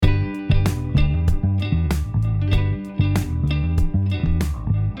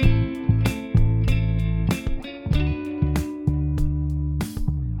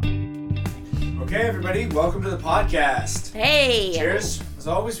welcome to the podcast. Hey! Cheers. As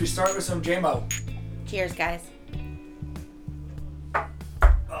always, we start with some JMO. Cheers, guys.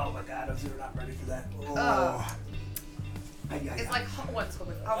 Oh my god, I was not ready for that. Oh. It's like hot ones with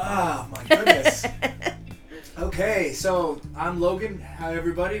Oh my goodness. Okay, so I'm Logan. Hi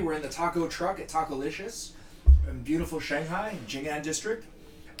everybody. We're in the taco truck at Tacolicious in beautiful Shanghai, Jing'an District.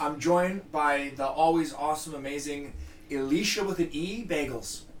 I'm joined by the always awesome, amazing Elisha with an E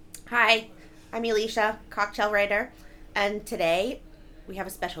Bagels. Hi, I'm Elisha, cocktail writer, and today we have a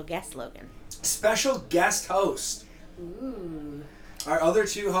special guest, Logan. Special guest host. Ooh. Our other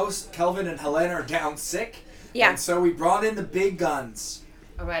two hosts, Kelvin and Helena, are down sick. Yeah. And so we brought in the big guns.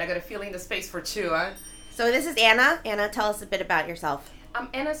 All right, I got a feeling the space for two, huh? So this is Anna. Anna, tell us a bit about yourself. I'm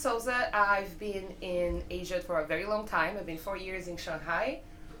Anna Souza. I've been in Asia for a very long time. I've been 4 years in Shanghai,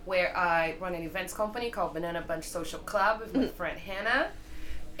 where I run an events company called Banana Bunch Social Club with my friend Hannah.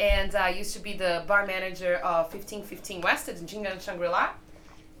 And I used to be the bar manager of 1515 West at Jing'an Shangri-La.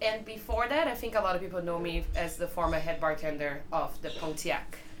 And before that, I think a lot of people know me as the former head bartender of the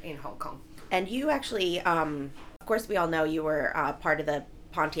Pontiac in Hong Kong. And you actually, of course, we all know you were part of the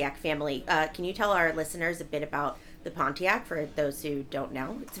Pontiac family. Can you tell our listeners a bit about the Pontiac for those who don't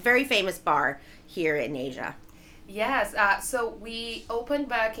know? It's a very famous bar here in Asia. Yes, so we opened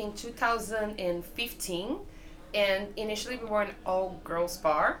back in 2015, and initially we were an all-girls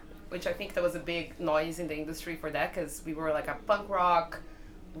bar, which I think there was a big noise in the industry for that, because we were like a punk rock,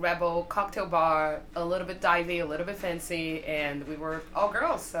 rebel cocktail bar, a little bit divey, a little bit fancy, and we were all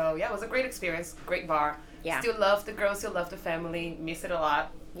girls. So yeah, it was a great experience, great bar. Yeah. Still love the girls, still love the family, miss it a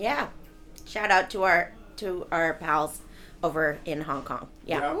lot. Yeah. Shout out to our pals over in Hong Kong.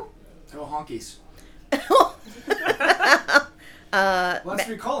 Yeah. Go honkies. Well, that's what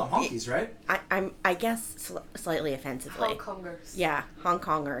we call them, honkies, right? I guess slightly offensively. Hong Kongers. Yeah, Hong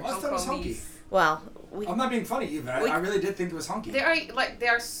Kongers. Well, I thought it was honky. Kongese. Well, I'm not being funny even. I really did think it was honky.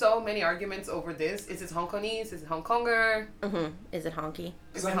 There are so many arguments over this. Is it Hong Kongese? Is it Hong Konger? Is it honky?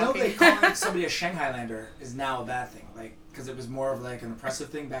 Because I know they calling somebody a Shanghailander is now a bad thing, like because it was more of like an oppressive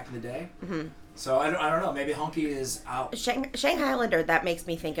thing back in the day. Mm-hmm. So I don't know. Maybe honky is out. Shanghailander, that makes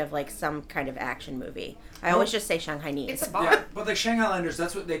me think of like some kind of action movie. I always just say Shanghainese. It's a bar. Yeah, but like Shanghailanders,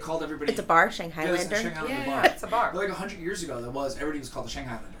 that's what they called everybody. It's a bar, Yeah, it's a Shanghailander. Shanghailander bar. Yeah, it's a bar. But like 100 years ago, everybody was called the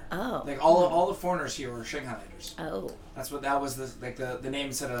Shanghailander. Oh. Like all the foreigners here were Shanghailanders. Oh. That was the name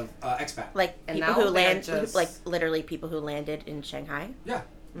instead of expat. Like And people now who they're land, just- like literally people who landed in Shanghai. Yeah,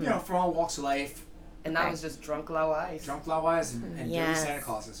 you know, from all walks of life. And now it's just drunk Lao Eyes. Drunk Lao-Eyes and Yes. dirty Santa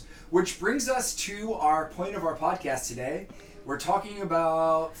Clauses. Which brings us to our point of our podcast today. We're talking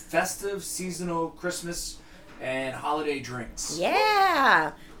about festive, seasonal, Christmas, and holiday drinks.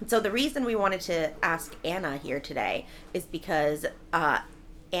 Yeah. And so the reason we wanted to ask Anna here today is because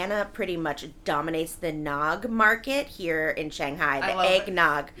Anna pretty much dominates the nog market here in Shanghai. I The love it.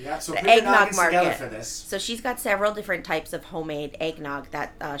 eggnog. Yeah, so the put your eggnog noggins together market. for this. So she's got several different types of homemade eggnog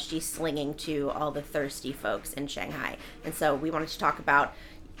that she's slinging to all the thirsty folks in Shanghai. And so we wanted to talk about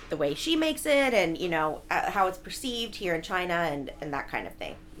the way she makes it and, you know, how it's perceived here in China and that kind of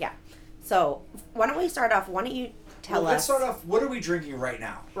thing. Yeah. So why don't we start off? Why don't you tell Let's us? start off. What are we drinking right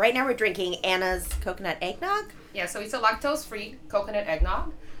now? Right now we're drinking Anna's coconut eggnog. Yeah, so it's a lactose-free coconut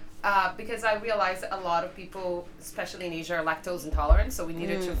eggnog. Because I realized that a lot of people, especially in Asia, are lactose intolerant, so we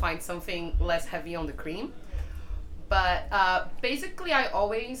needed to find something less heavy on the cream. But basically, I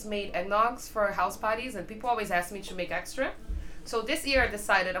always made eggnogs for house parties, and people always ask me to make extra. So this year, I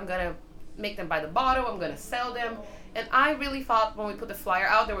decided I'm going to make them by the bottle, I'm going to sell them. And I really thought when we put the flyer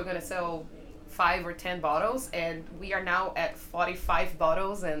out that we're going to sell 5 or 10 bottles, and we are now at 45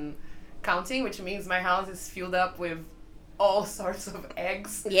 bottles and counting, which means my house is filled up with all sorts of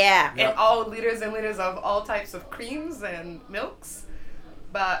eggs. Yeah. And all liters and liters of all types of creams and milks.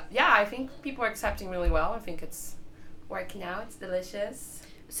 But yeah, I think people are accepting really well. I think it's working out. It's delicious.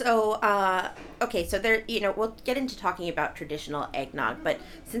 So, okay, so there, you know, we'll get into talking about traditional eggnog, but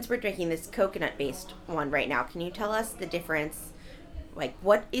since we're drinking this coconut-based one right now, can you tell us the difference? Like,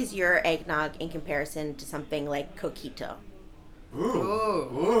 what is your eggnog in comparison to something like coquito?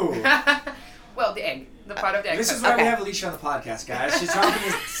 Ooh. Well, the egg. The part of the egg. This is why we have Alicia on the podcast, guys. She's talking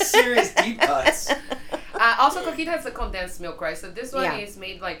in serious deep cuts. Also, coquito has a condensed milk, right? So this one Yeah. is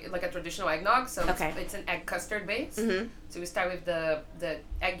made like a traditional eggnog. So Okay. it's an egg custard base. Mm-hmm. So we start with the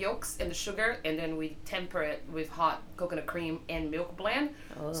egg yolks and the sugar, and then we temper it with hot coconut cream and milk blend.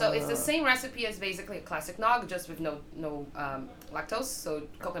 So it's the same recipe as basically a classic nog, just with no lactose. So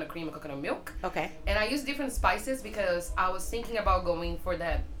coconut cream and coconut milk. Okay. And I use different spices because I was thinking about going for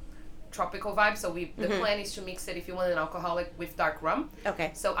that tropical vibe. So the plan is to mix it, if you want an alcoholic, with dark rum.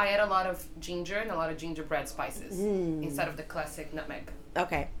 Okay. So I add a lot of ginger and a lot of gingerbread spices instead of the classic nutmeg.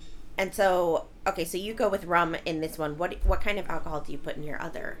 Okay. And so, so you go with rum in this one. What kind of alcohol do you put in your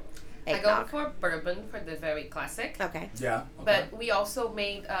other eggnog? I go for bourbon for the very classic. Okay. Yeah. Okay. But we also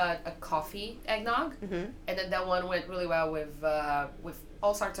made a coffee eggnog, and then that one went really well with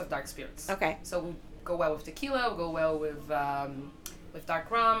all sorts of dark spirits. Okay. So we go well with tequila, we go well with dark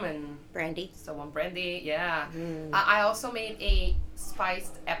rum and brandy. So on brandy, yeah. I also made a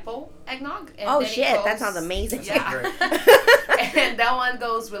spiced apple eggnog. And oh shit, that sounds amazing. Yeah. And that one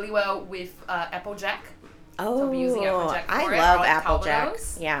goes really well with Applejack. Oh, so we're using Applejack for I it, love or like Applejack.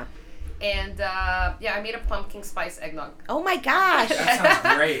 Calvados. Yeah. And I made a pumpkin spice eggnog. Oh my gosh. That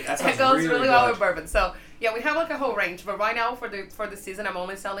sounds great. That sounds it goes really well good. with bourbon. So yeah, we have like a whole range. But right now for the season, I'm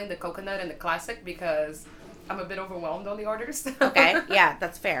only selling the coconut and the classic because I'm a bit overwhelmed on the orders. Okay. Yeah,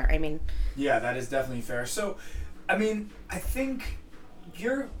 that's fair. I mean. Yeah, that is definitely fair. So, I mean, I think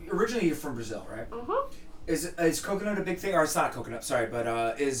you're from Brazil, right? Mm-hmm. Is coconut a big thing, or it's not coconut? Sorry,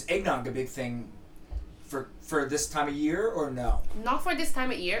 but is eggnog a big thing for this time of year, or no? Not for this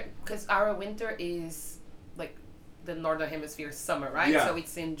time of year, because our winter is like the northern hemisphere summer, right? Yeah. So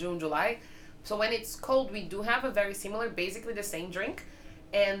it's in June, July. So when it's cold, we do have a very similar, basically the same drink,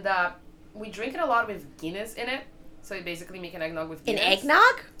 and we drink it a lot with Guinness in it. So we basically make an eggnog with Guinness. An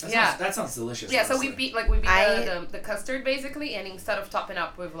eggnog? That sounds delicious. Yeah. Honestly. So we beat the custard basically, and instead of topping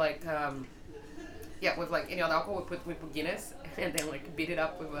up with like with like any other alcohol, we put Guinness and then like beat it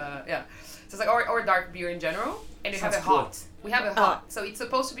up with So it's like or dark beer in general, and we have it hot. We have it hot, so it's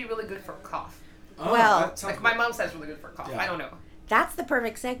supposed to be really good for cough. Oh, well, like my mom says, really good for cough. Yeah. I don't know. That's the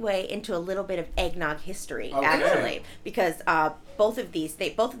perfect segue into a little bit of eggnog history, Okay. actually, because both of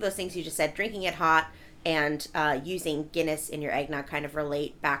those things you just said, drinking it hot and using Guinness in your eggnog, kind of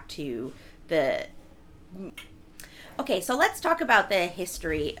relate back to the. Okay, so let's talk about the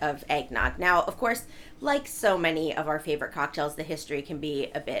history of eggnog. Now, of course, like so many of our favorite cocktails, the history can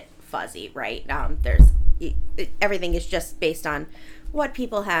be a bit fuzzy, right? Everything is just based on what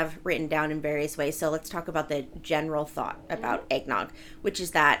people have written down in various ways. So let's talk about the general thought about eggnog, which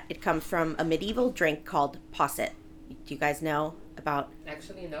is that it comes from a medieval drink called posset. Do you guys know about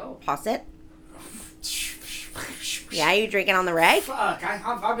Actually, no. posset? Yeah, you drinking on the reg? Fuck,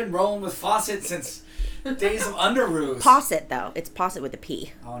 I've been rolling with faucet since days of Underoos. Posset, though. It's posset with a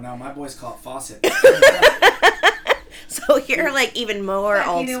P. Oh no, my boys call it faucet. So you're like even more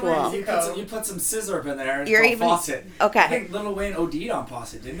old school. You put some scissor in there and You're it's even- called faucet. Okay. I think Lil Wayne OD'd on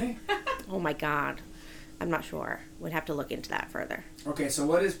faucet, didn't he? Oh my god. I'm not sure. We'd have to look into that further. Okay, so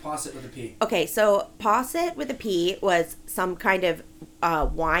what is posset with a P? Okay, so posset with a P was some kind of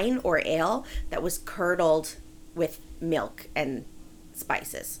wine or ale that was curdled with milk and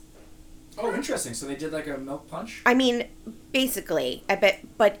spices. Oh, interesting. So they did like a milk punch? I mean, basically, I bet.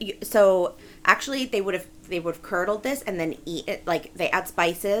 But so actually, they would have curdled this and then eat it. Like they add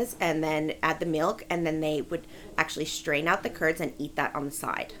spices and then add the milk, and then they would actually strain out the curds and eat that on the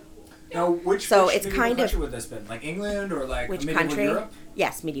side. Now, which it's medieval kind of- country would this been? Like England or like Which medieval country? Europe?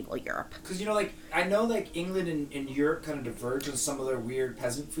 Yes, medieval Europe. Because I know like England and Europe kind of diverge on some of their weird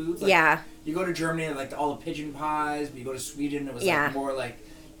peasant foods. Like, Yeah. You go to Germany and like all the pigeon pies, but you go to Sweden it was Yeah. like more like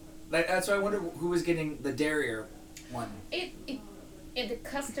that's why I wonder who was getting the derriere one. The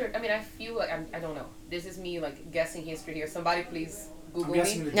custard. I mean, I feel like I don't know. This is me like guessing history here. Somebody please I'm Google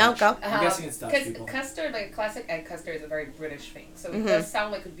guessing me. the No, Dutch. go. I'm guessing it's Dutch people. Custard, like classic egg custard, is a very British thing. So Mm-hmm. it does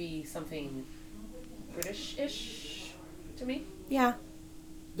sound like it would be something British-ish to me. Yeah.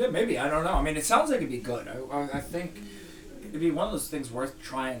 Yeah, maybe. I don't know. I mean, it sounds like it'd be good. I think it'd be one of those things worth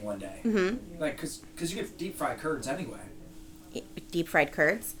trying one day. Mm-hmm. Like, cause you get deep fried curds anyway. Deep fried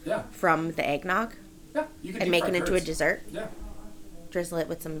curds Yeah. from the eggnog Yeah. You can and deep make fry it into a curds. dessert. Yeah. Drizzle it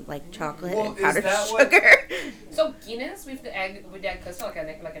with some like chocolate Well, and is powdered that what- sugar. So Guinness with the egg custard,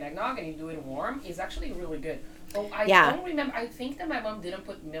 like an eggnog, and you do it warm, is actually really good. Oh, I Yeah. don't remember. I think that my mom didn't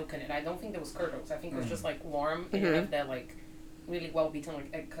put milk in it. I don't think there was curdles. I think it was just like warm and it had that like really well beaten like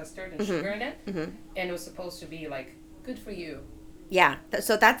egg custard and sugar in it, and it was supposed to be like good for you. Yeah,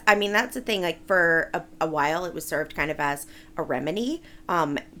 so that's the thing, like for a while it was served kind of as a remedy,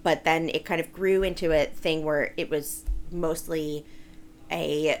 but then it kind of grew into a thing where it was mostly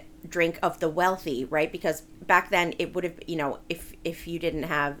a drink of the wealthy, right? Because back then it would have, if you didn't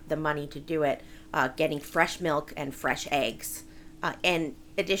have the money to do it, getting fresh milk and fresh eggs in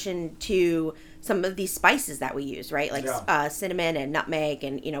addition to some of these spices that we use, right? Like cinnamon and nutmeg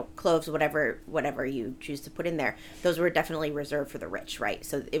and, cloves, whatever you choose to put in there. Those were definitely reserved for the rich, right?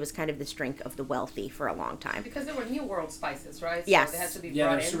 So it was kind of this drink of the wealthy for a long time. Because they were New World spices, right? So yes. They had to be Yeah,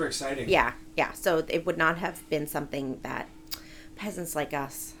 brought they're in. super exciting. Yeah. So it would not have been something that peasants like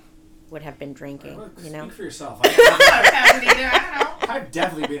us would have been drinking, Speak for yourself. I don't know. I've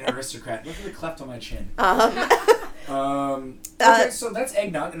definitely been an aristocrat. Look at the cleft on my chin. Okay, so that's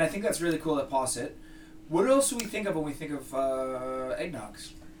eggnog, and I think that's really cool at Posset. What else do we think of when we think of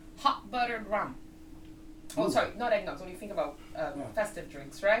eggnogs? Hot buttered rum. Oh, sorry, not eggnogs. When you think about festive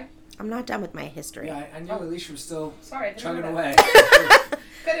drinks, right? I'm not done with my history. Yeah, I knew Alicia was still chugging away.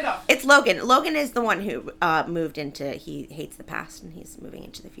 Cut it off. It's Logan. Logan is the one who moved into, he hates the past and he's moving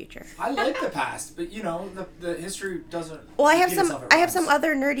into the future. I like the past, but the history doesn't. Well, I have some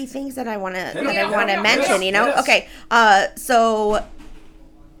other nerdy things that I want to mention. Yes. Okay. So,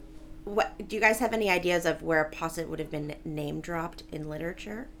 what do you guys have any ideas of where Posset would have been name dropped in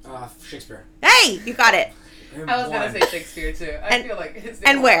literature? Shakespeare. Hey, you got it. I was gonna say Shakespeare too. I feel like his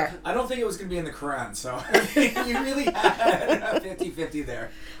name. And where? I don't think it was gonna be in the Quran, so you really had a 50-50 there.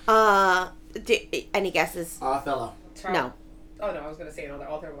 Any guesses? Othello. No. Oh no, I was gonna say another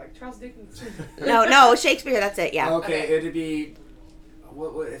author like Charles Dickens. No, Shakespeare. That's it. Yeah. Okay. It'd be.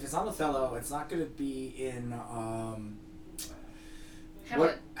 What if it's not Othello? It's not gonna be in.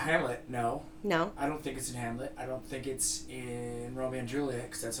 Hamlet. Hamlet? No. No. I don't think it's in Hamlet. I don't think it's in Romeo and Juliet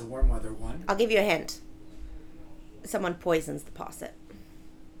because that's a warm weather one. I'll give you a hint. Someone poisons the Posset.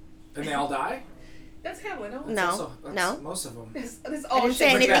 And they all die? That's Hamlet, no? No. Most of them. This I didn't all say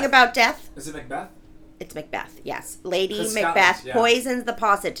shit. anything about death. Is it Macbeth? It's Macbeth, yes. Lady Because Macbeth Scotland, yeah. poisons the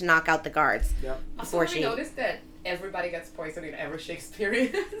Posset to knock out the guards. Yep. Before Also, have you noticed that everybody gets poisoned in every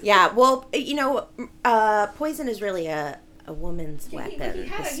Shakespearean? Yeah, well, poison is really a woman's weapon,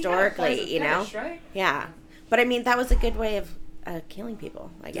 historically, fetish, right? Yeah. But I mean, that was a good way of killing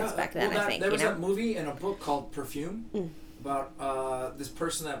people, I guess, back then, I think. There was a movie and a book called Perfume about this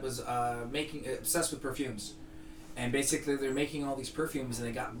person that was obsessed with perfumes. And basically, they're making all these perfumes, and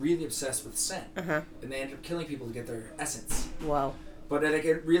they got really obsessed with scent. And they ended up killing people to get their essence. Whoa. But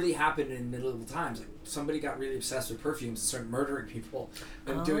it really happened in medieval times. Like, somebody got really obsessed with perfumes and started murdering people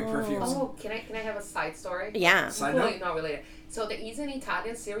and doing perfumes. Oh, can I have a side story? Yeah. Side Completely note? not related. So there is an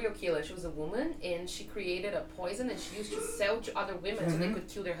Italian serial killer. She was a woman, and she created a poison, and she used to sell to other women so they could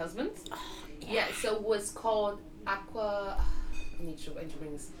kill their husbands. Yeah. So it was called Aqua. I need to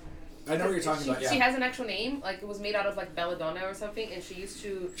bring this. I know what you're talking about, yeah. She has an actual name. Like, it was made out of, like, belladonna or something, and she used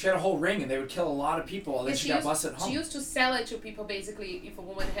to... She had a whole ring, and they would kill a lot of people, and then she got busted home. She used to sell it to people, basically, if a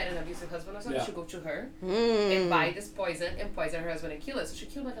woman had an abusive husband or something, she'd go to her Mm. and buy this poison and poison her husband and kill it. So she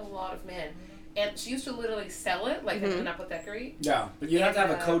killed, like, a lot of men. And she used to literally sell it, like, in an apothecary. Yeah, but you have to have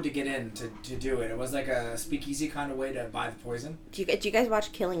a code to get in to do it. It was like a speakeasy kind of way to buy the poison. Do you guys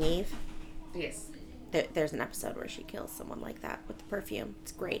watch Killing Eve? Yes. There's an episode where she kills someone like that with the perfume.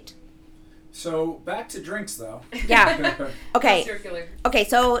 It's great. So, back to drinks, though. Yeah. Okay. Circular. Okay,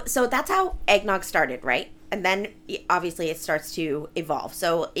 so that's how eggnog started, right? And then obviously it starts to evolve.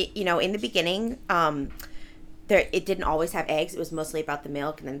 So in the beginning, it didn't always have eggs. It was mostly about the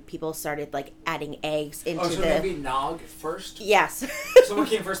milk, and then people started like adding eggs into so maybe nog first. Yes. So what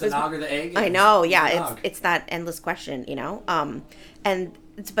came first, the nog or the egg? I know. Yeah, Nog. it's that endless question,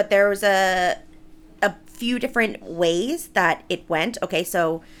 but there was a few different ways that it went. Okay,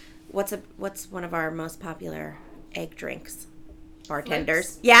 so what's one of our most popular egg drinks?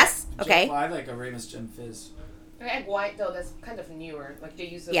 Bartenders. Flips. Yes. Okay. Well, I like a Ramus Gin Fizz. Egg white, though, that's kind of newer. Like, they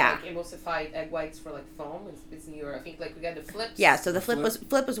use like emulsified egg whites for, like, foam. It's newer. I think, like, we got the flips. Yeah, so the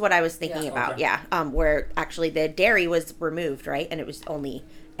flip was what I was thinking about. Okay. Yeah, where actually the dairy was removed, right, and it was only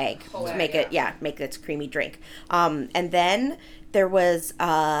egg Whole to egg, make yeah. make this creamy drink. And then there was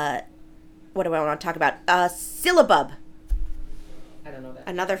what do I want to talk about? Syllabub. I don't know that.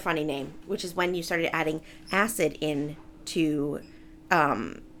 Another funny name, which is when you started adding acid into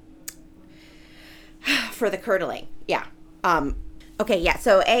for the curdling. Yeah. Okay, yeah.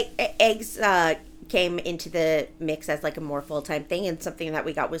 So eggs came into the mix as like a more full-time thing, and something that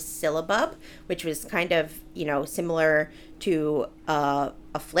we got was Syllabub, which was kind of, similar to a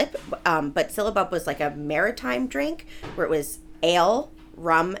flip. But Syllabub was like a maritime drink where it was ale,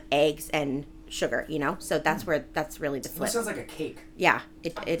 rum, eggs, and sugar, so that's really the flip. That sounds like a cake. Yeah,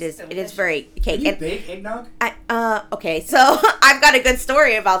 it is very cake. Can you bake eggnog? Okay, so I've got a good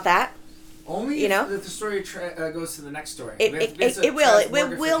story about that. Only if the story goes to the next story. It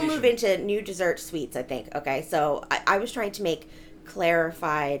will move into new dessert sweets, I think. Okay, so I was trying to make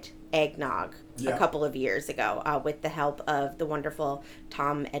clarified eggnog Yeah. a couple of years ago with the help of the wonderful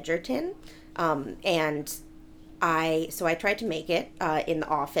Tom Edgerton. And I tried to make it in the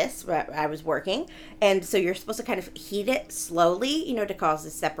office where I was working. And so you're supposed to kind of heat it slowly, to cause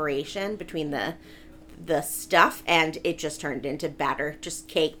the separation between the stuff, and it just turned into batter, just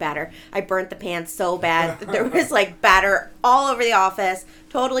cake batter. I burnt the pan so bad. There was like batter all over the office,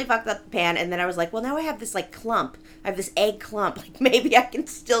 totally fucked up the pan. And then I was like, well, now I have this like clump. I have this egg clump. Like maybe I can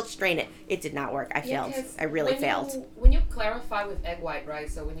still strain it. It did not work. I failed. I really failed. When you clarify with egg white, right?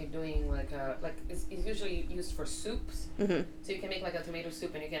 So when you're doing like it's usually used for soups. Mm-hmm. So you can make like a tomato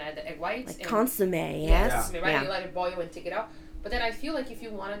soup and you can add the egg whites. Like consomme, yes. Consomme, right? You let it boil and take it out. But then I feel like if you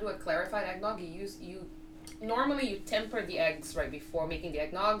want to do a clarified eggnog, normally you temper the eggs right before making the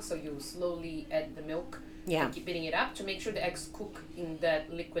eggnog, so you slowly add the milk and keep beating it up to make sure the eggs cook in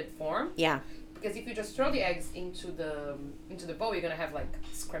that liquid form. Yeah. Because if you just throw the eggs into the bowl, you're gonna have like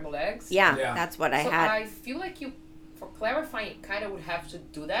scrambled eggs. Yeah. That's what I had. So I feel like for clarifying, you kind of would have to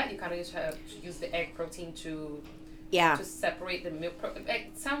do that. You kind of just have to use the egg protein to separate the milk.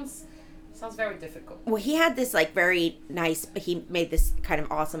 It sounds very difficult. Well, he had this like very nice, he made this kind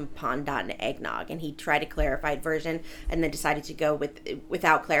of awesome pandan eggnog, and he tried a clarified version and then decided to go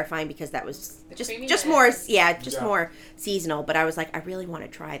without clarifying because that was just more more seasonal. But I was like, I really want to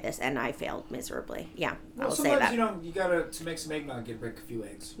try this, and I failed miserably. Yeah, well, I will say that. Sometimes, you gotta, to make some eggnog, you break a few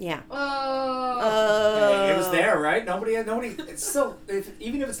eggs. Yeah. Oh. Hey, it was there, right? Nobody, it's still,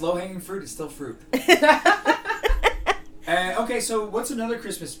 even if it's low-hanging fruit, it's still fruit. Okay, so what's another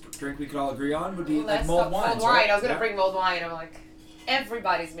Christmas drink we could all agree on? Would be like mulled wine. Mulled wine. I was gonna bring mulled wine. I'm like,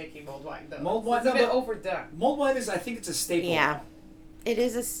 everybody's making mulled wine though. Mulled wine, it's a bit overdone. Mulled wine I think it's a staple. Yeah, it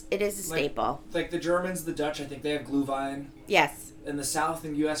is a staple. Like the Germans, the Dutch, I think they have Glühwein. Yes. In the South,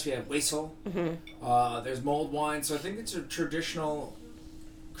 in the U.S., we have Weissel. Mm-hmm. There's mulled wine, so I think it's a traditional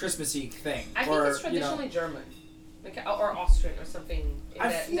Christmassy thing. I think it's traditionally German. Like, or Austrian or something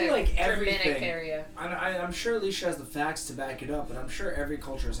in feel like Germanic everything, area. I'm sure Alicia has the facts to back it up, but I'm sure every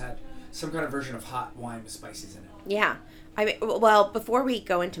culture has had some kind of version of hot wine with spices in it. Yeah. I mean, well, before we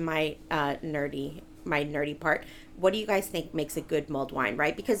go into my nerdy part, what do you guys think makes a good mulled wine,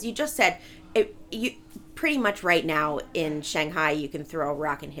 right? Because you just said you pretty much right now in Shanghai you can throw a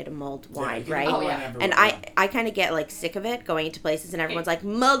rock and hit a mulled wine, right? Oh, yeah. And I kind of get like sick of it going into places and everyone's like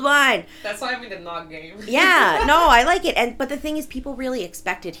mulled wine. That's why I'm in the nog game. Yeah, no, I like it, but the thing is, people really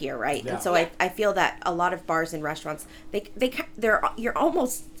expect it here, right? Yeah. And so I feel that a lot of bars and restaurants you're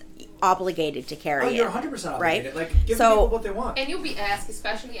almost obligated to carry it. You're 100% obligated. Right? Like, give people what they want. And you'll be asked,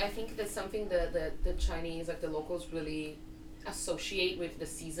 especially, I think that's something the Chinese, like the locals, really associate with the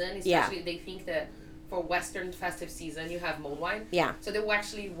season. Especially they think that for Western festive season, you have mulled wine. Yeah. So they will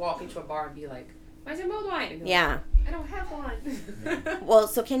actually walk into a bar and be like, where's your mulled wine? And Yeah. like, I don't have one. Well,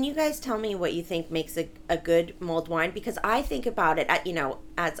 so can you guys tell me what you think makes a good mulled wine? Because I think about it,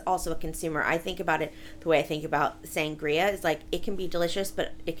 as also a consumer, I think about it the way I think about sangria. Is like, it can be delicious,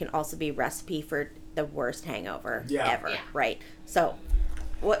 but it can also be a recipe for the worst hangover ever, right? So,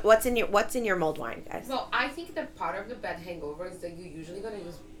 what's in your mulled wine, guys? Well, I think that part of the bad hangover is that you're usually going to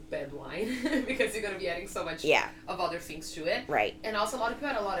use bad wine because you're going to be adding so much of other things to it. Right. And also a lot of people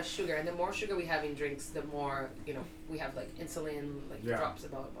add a lot of sugar, and the more sugar we have in drinks, the more, we have like insulin, drops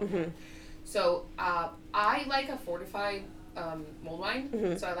about. Mm-hmm. So I like a fortified mulled wine.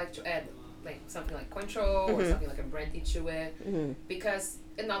 Mm-hmm. So I like to add like something like Cointreau or something like a brandy to it. Because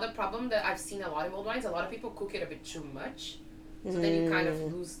another problem that I've seen a lot in mulled wines, a lot of people cook it a bit too much. So then you kind of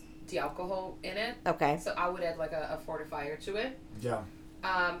lose the alcohol in it. Okay. So I would add like a fortifier to it. Yeah.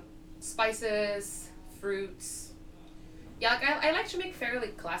 Spices, fruits. Yeah, like I like to make fairly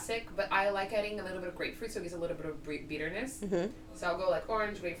classic, but I like adding a little bit of grapefruit, so it gives a little bit of bitterness. Mm-hmm. So I'll go like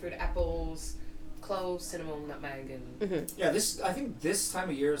orange, grapefruit, apples, cloves, cinnamon, nutmeg, and... Yeah, I think this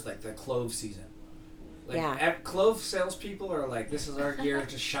time of year is like the clove season. Clove salespeople are like, this is our year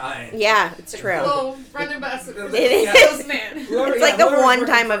to shine. Yeah, it's true. Clove, brother ambassador. It is. Man. It's like the one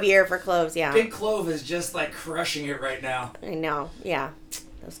time of year for cloves, yeah. Big Clove is just like crushing it right now. I know, yeah.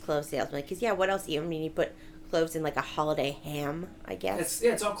 Those clove salesmen. Because, what else do you mean? You put cloves in like a holiday ham, I guess.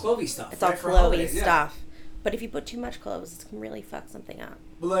 It's all clovey stuff. It's all clovey stuff. But if you put too much cloves, it can really fuck something up.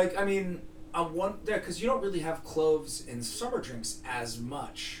 But because you don't really have cloves in summer drinks as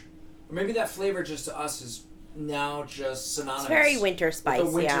much. Or maybe that flavor just to us is now just synonymous. It's very winter spice,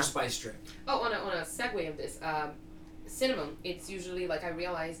 with a winter spice drink. Oh, on a segue of this, cinnamon, it's usually, like, I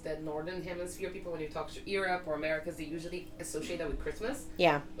realized that Northern Hemisphere people, when you talk to Europe or Americas, they usually associate that with Christmas.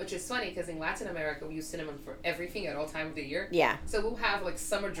 Yeah. Which is funny, because in Latin America, we use cinnamon for everything at all time of the year. Yeah. So we'll have, like,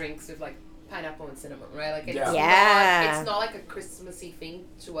 summer drinks with, like, pineapple and cinnamon, right? Like it's Yeah. it's not like a Christmassy thing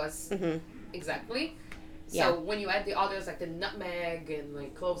to us exactly. So Yeah. when you add the others like the nutmeg and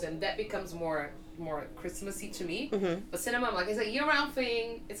like cloves, and that becomes more Christmassy to me. But cinnamon, like, it's a year-round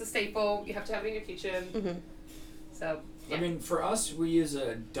thing. It's a staple. You have to have it in your kitchen. So yeah. I mean, for us, we use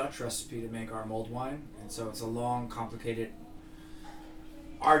a Dutch recipe to make our mulled wine, and so it's a long, complicated,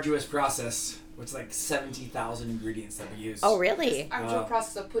 arduous process. It's like 70,000 ingredients that we use. Oh, really? Actual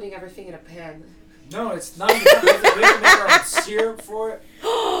process of putting everything in a pan. No, it's not. We have to make our own syrup for it.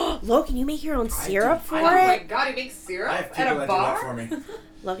 Logan, you make your own syrup for Oh my it? god, he makes syrup I have at people a that bar? do that for me.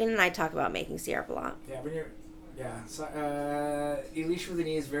 Logan and I talk about making syrup a lot. Yeah, when you're... Yeah, so, Elisha with an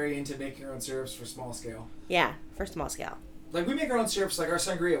E is very into making her own syrups for small scale. Yeah, for small scale. Like, we make our own syrups, like our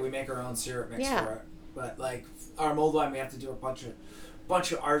sangria, we make our own syrup mix for it. But, like, our mulled wine, we have to do a bunch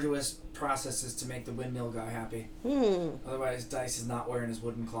of arduous processes to make the windmill guy happy. Otherwise, Dice is not wearing his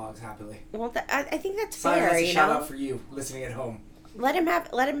wooden clogs happily. Well, I think that's Simon, fair, that's a you shout know? out for you, listening at home. Let him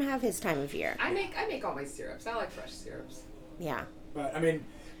have his time of year. I make all my syrups. I like fresh syrups. Yeah. But, I mean,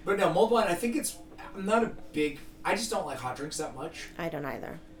 no, mulled wine, I think I'm not a big... I just don't like hot drinks that much. I don't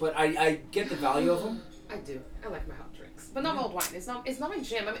either. But I get the value of them. I do. I like my hot drinks, but not mulled wine. It's not my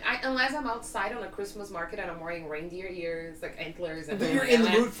jam. I mean, unless I'm outside on a Christmas market and I'm wearing reindeer ears, like antlers, and But you're in the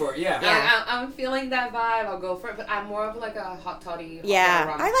mood for it, yeah. Yeah. I'm feeling that vibe. I'll go for it. But I'm more of like a hot toddy. hot Yeah,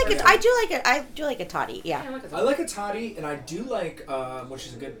 rum I like it. person. I do like a toddy. Yeah, Yeah. I like a I toddy. like a toddy, and I do like, which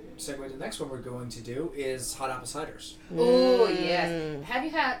is a good segue to the next one we're going to do, is hot apple ciders. Oh yes. Have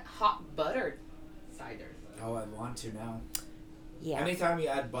you had hot buttered cider? Oh, I want to now. Yeah. Anytime you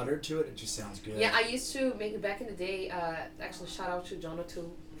add butter to it, it just sounds good. Yeah, I used to make it back in the day. Actually, shout out to John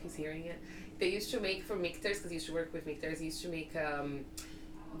O'Toole if he's hearing it. They used to make for Michter's, because he used to work with Michter's. He used to make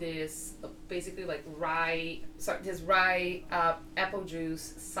this basically like rye apple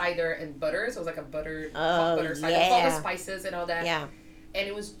juice cider and butter. So it was like a buttered hot butter cider with all the spices and all that. Yeah. And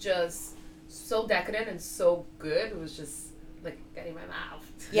it was just so decadent and so good. It was just like getting my mouth.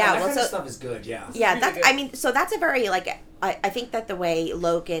 Yeah, that well, kind of so stuff is good, yeah. yeah, really that's. good. I mean, so that's a very like. I think that the way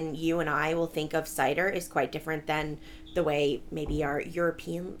Logan, you and I will think of cider is quite different than the way maybe our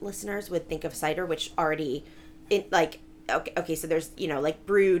European listeners would think of cider, which already, okay, so there's like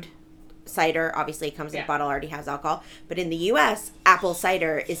brewed cider obviously comes in a bottle, already has alcohol, but in the U.S. apple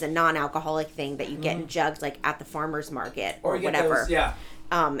cider is a non-alcoholic thing that you get in jugs like at the farmer's market or you get whatever. those, yeah.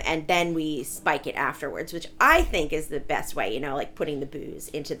 And then we spike it afterwards, which I think is the best way, like putting the booze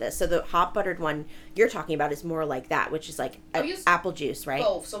into this. So the hot buttered one you're talking about is more like that, which is like apple juice, right?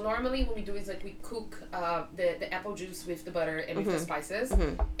 Both. So normally what we do is like we cook the apple juice with the butter and with the spices,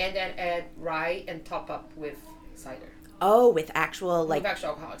 and then add rye and top up with cider. Oh, with actual With actual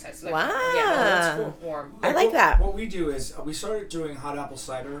alcoholic cider. So like, wow. Yeah, it's warm. I like that. What we do is we started doing hot apple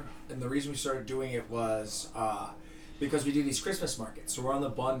cider, and the reason we started doing it was because we do these Christmas markets. So we're on the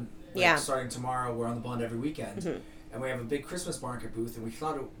Bund, starting tomorrow, we're on the Bund every weekend. And we have a big Christmas market booth, and we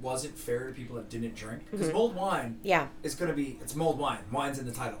thought it wasn't fair to people that didn't drink. Because mulled wine is going to be, it's mulled wine. Wine's in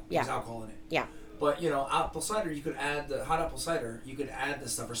the title. There's alcohol in it. Yeah. But, apple cider, you could add the hot apple cider, you could add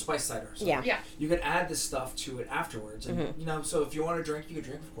this stuff, or spice cider. So Yeah. you could add this stuff to it afterwards. And, so if you want to drink, you could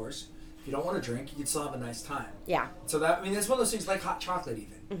drink, of course. If you don't want to drink, you can still have a nice time. Yeah. So it's one of those things like hot chocolate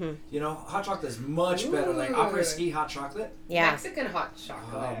even. Hot chocolate is much better. Like après-ski hot chocolate. Yeah. Mexican hot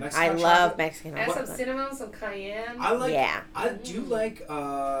chocolate. Oh, Mexican I hot love chocolate. Mexican hot Add some chocolate. cinnamon, some cayenne. I do like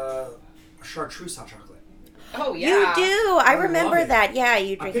chartreuse hot chocolate. Oh, yeah. You do. I love remember it. that. Yeah,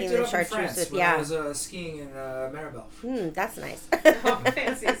 you I drinking picked it the up in chartreuse France with when I was skiing in Maribel. That's nice. Oh,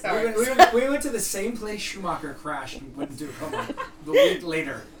 fancy, sorry. We went to the same place Schumacher crashed and went into a coma the week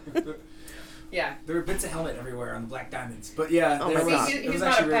later. Yeah. There were bits of helmet everywhere on the Black Diamonds. But yeah, Oh my God. He's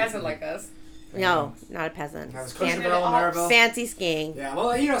not a peasant like us. No, not a peasant. I was Fan- coaching girl in Maribel. fancy skiing. Yeah,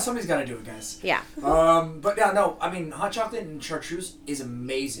 well, somebody's got to do it, guys. Yeah. But yeah, no, I mean, hot chocolate and chartreuse is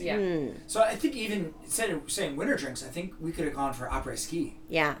amazing. Yeah. So I think even saying winter drinks, I think we could have gone for après-ski.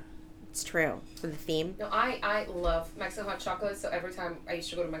 Yeah. It's true. For the theme. No, I love Mexican hot chocolate. So every time I used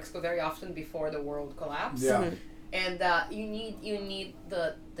to go to Mexico very often before the world collapsed. Yeah. And you need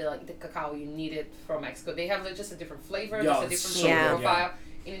the cacao. You need it from Mexico. They have just a different flavor. Yeah, Just a it's different so flavor good, profile.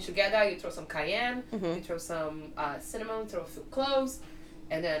 And then together you throw some cayenne, you throw some cinnamon, throw a few cloves,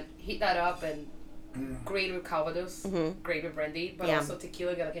 and then heat that up and grate with Calvados, grate with brandy, but also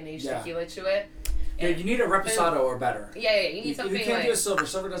tequila. Get like an aged tequila to it. Yeah, you need a reposado or better. Yeah, you need something You can't like... do a silver.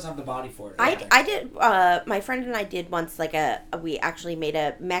 Silver doesn't have the body for it. I did, my friend and I did once we actually made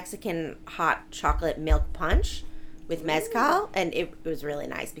a Mexican hot chocolate milk punch, with mezcal, and it was really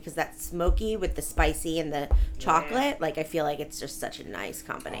nice because that smoky with the spicy and the chocolate, like I feel like it's just such a nice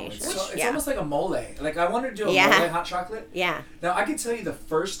combination. It's almost like a mole. Like I wanted to do a mole hot chocolate. Yeah. Now I can tell you the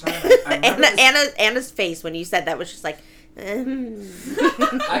first time I remember Anna's face when you said that was just like. I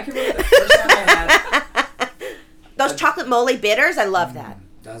can remember the first time I had those chocolate mole bitters. I love that.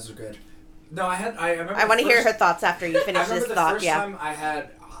 Those are good. No, I remember. I want to hear her thoughts after you finish this thought. I remember the first time I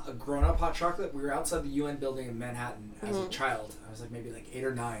had a grown-up hot chocolate. We were outside the UN building in Manhattan as a child. I was like maybe like 8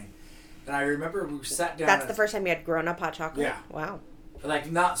 or 9, and I remember we sat down. That's the first time you had grown-up hot chocolate. Yeah. Wow. Like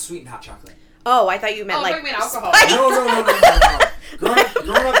not sweetened hot chocolate. Oh, I thought you meant like. You mean alcohol? No.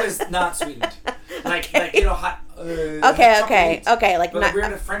 Grown up is not sweetened. Like hot. Okay. Like but not. we were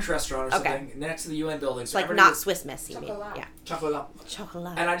in a French restaurant or something next to the UN building. So like not Swiss Miss. You mean? Yeah. Chocolat.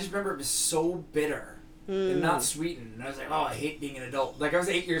 Chocolate. And I just remember it was so bitter and not sweetened. And I was like, oh, I hate being an adult. Like I was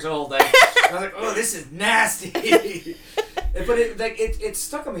 8 years old. Like I was like, oh, this is nasty. But it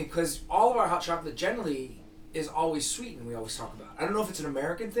stuck on me because all of our hot chocolate generally is always sweetened. We always talk about. I don't know if it's an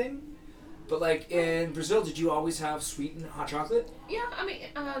American thing. But like in Brazil, did you always have sweetened hot chocolate? Yeah, I mean,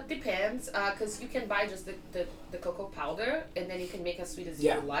 depends. Because you can buy just the cocoa powder, and then you can make as sweet as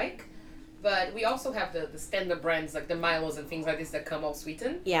you like. But we also have the standard brands like the Milos and things like this that come all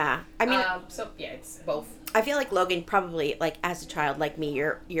sweetened. Yeah, I mean. So yeah, it's both. I feel like Logan probably like as a child like me,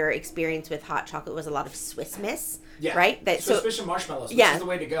 your experience with hot chocolate was a lot of Swiss Miss. Yeah. Right? Swiss Miss and marshmallows, which is the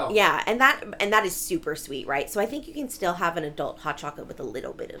way to go. Yeah, and that is super sweet, right? So I think you can still have an adult hot chocolate with a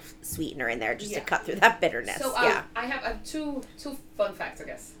little bit of sweetener in there just to cut through that bitterness. So I have two fun facts, I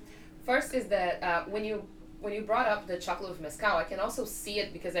guess. First is that when you brought up the chocolate with mezcal, I can also see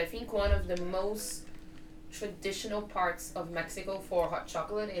it because I think one of the most traditional parts of Mexico for hot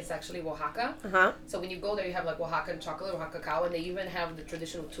chocolate is actually Oaxaca. Uh-huh. So when you go there, you have like Oaxacan chocolate, Oaxaca cacao, and they even have the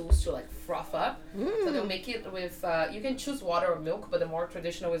traditional tools to like froth up. So they'll make it with, you can choose water or milk, but the more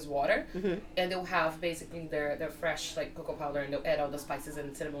traditional is water. And they'll have basically their fresh like cocoa powder, and they'll add all the spices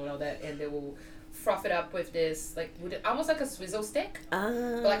and cinnamon and all that, and they will froth it up with this, like, almost like a swizzle stick,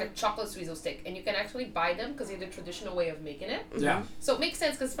 but like a chocolate swizzle stick. And you can actually buy them because they're the traditional way of making it. Yeah. So it makes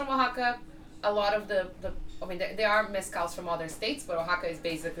sense because from Oaxaca, a lot of I mean, there are mezcals from other states, but Oaxaca is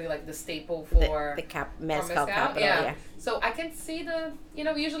basically like the staple for mezcal capital. Yeah. So I can see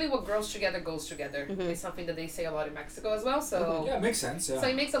usually what grows together goes together. It's something that they say a lot in Mexico as well. So yeah, it makes sense. Yeah. So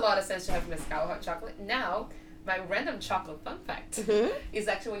it makes a lot of sense to have mezcal hot chocolate. Now, my random chocolate fun fact is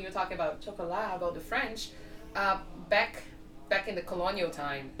actually when you were talking about chocolat, about the French, back in the colonial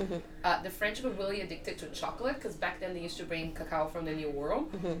time, the French were really addicted to chocolate because back then they used to bring cacao from the New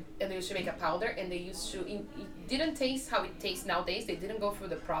World and they used to make a powder, and they used to, it didn't taste how it tastes nowadays. They didn't go through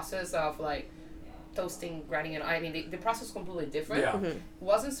the process of like toasting, grinding, and I mean the process was completely different. Yeah. It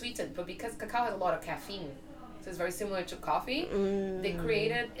wasn't sweetened, but because cacao has a lot of caffeine, so it's very similar to coffee, they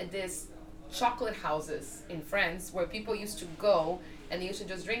created this chocolate houses in France where people used to go and they used to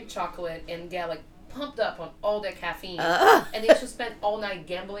just drink chocolate and get like pumped up on all their caffeine, and they used to spend all night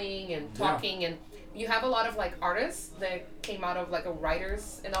gambling and talking. And you have a lot of like artists that came out of like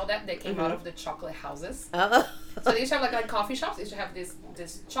writers and all that came out of the chocolate houses. So they used to have like coffee shops. They used to have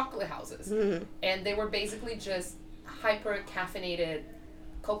this chocolate houses, and they were basically just hyper caffeinated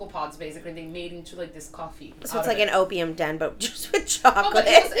cocoa pods. Basically, they made into like this coffee. So it's like an opium den, but just with chocolate. Oh, but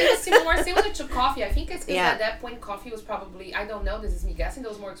it was more similar to coffee. I think it's because at that point coffee was probably, I don't know, this is me guessing, it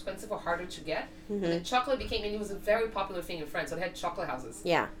was more expensive or harder to get. And then chocolate became, and it was a very popular thing in France. So they had chocolate houses.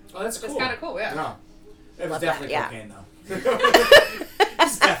 Yeah. Oh, that's cool. It's kind of cool, yeah. No. It was Love definitely that, cocaine, though.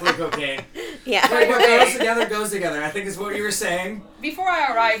 It's definitely cocaine. Yeah. Like, what goes together, I think is what you were saying. Before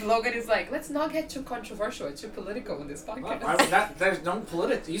I arrived, Logan is like, let's not get too controversial. It's too political in this podcast. There's no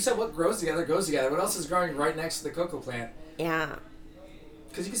political. You said what grows together goes together. What else is growing right next to the cocoa plant? Yeah.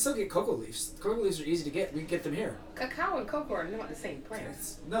 Because you can still get cocoa leaves. Cocoa leaves are easy to get. We can get them here. Cacao and cocoa are not the same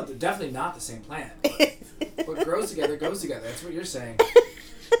plants. No, they're definitely not the same plant. What grows together goes together. That's what you're saying.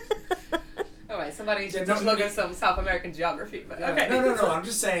 All right, somebody should look at some South American geography. But okay. No. I'm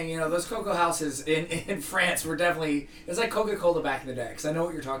just saying, those cocoa houses in France were definitely, it's like Coca-Cola back in the day. Because I know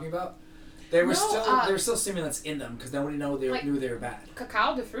what you're talking about. There were still stimulants in them because nobody knew they were bad.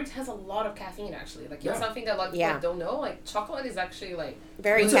 Cacao, the fruit, has a lot of caffeine actually. Like it's something that a lot of people don't know. Like chocolate is actually like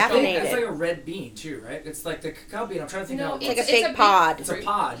very caffeinated. It's like a red bean too, right? It's like the cacao bean. I'm trying to think. It's like a big pod. It's a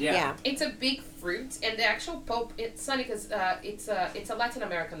pod. Yeah. It's a big fruit, and the actual pulp. It's funny because it's a Latin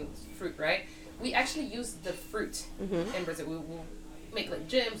American fruit, right? We actually use the fruit in Brazil. We'll make like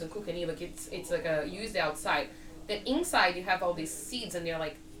jams and cook and eat. Like it's like you use the outside. Then inside you have all these seeds, and they're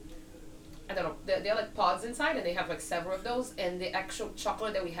like, I don't know, they're like pods inside, and they have like several of those, and the actual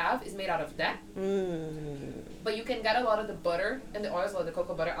chocolate that we have is made out of that. But you can get a lot of the butter and the oils, or the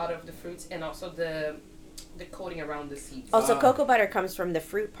cocoa butter, out of the fruits, and also the coating around the seeds. Oh, so cocoa butter comes from the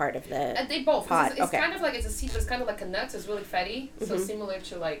fruit part of the And they both. pod. It's Okay. kind of like, it's a seed, but it's kind of like a nut, so it's really fatty. So similar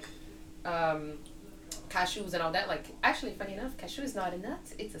to like cashews and all that. Like, actually, funny enough, cashew is not a nut,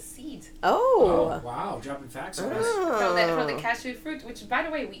 it's a seed. Oh, Oh. wow. Dropping facts on us. From the cashew fruit, which, by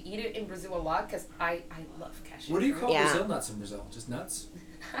the way, we eat it in Brazil a lot because I love cashew What do you fruit. call Yeah. Brazil nuts in Brazil? Just nuts?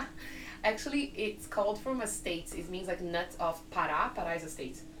 Actually, it's called from a state. It means like nut of Pará. Pará is a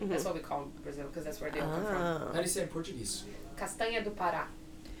state. That's what we call Brazil because that's where they all come from. How Oh. do you say it in Portuguese? Castanha do Pará.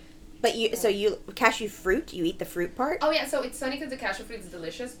 But you cashew fruit, you eat the fruit part? Oh yeah, so it's funny because the cashew fruit is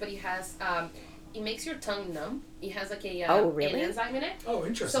delicious, but it has it makes your tongue numb. It has like a Oh, really? an enzyme in it. Oh,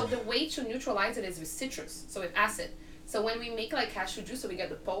 interesting. So the way to neutralize it is with citrus, so with acid. So when we make like cashew juice, so we get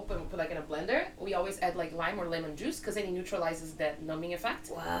the pulp and we put like in a blender, we always add like lime or lemon juice because then it neutralizes that numbing effect.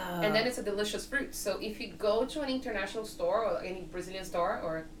 Wow. And then it's a delicious fruit. So if you go to an international store or any Brazilian store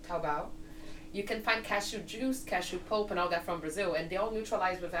or Taobao, you can find cashew juice, cashew pulp, and all that from Brazil, and they all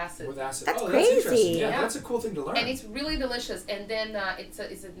neutralize with acid. With acid. That's That's crazy. interesting. Yeah, Yeah. that's a cool thing to learn. And it's really delicious. And then it's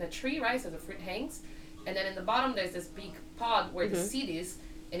in a tree, right? So the fruit hangs. And then in the bottom, there's this big pod where the seed is.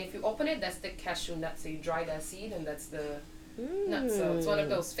 And if you open it, that's the cashew nut. So you dry that seed, and that's the nut. So it's one of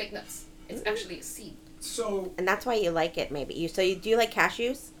those fake nuts. It's actually a seed. So, And that's why you like it, maybe. Do you like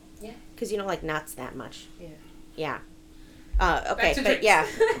cashews? Yeah. Because you don't like nuts that much. Yeah. Yeah. Okay, Back to but drinks. yeah,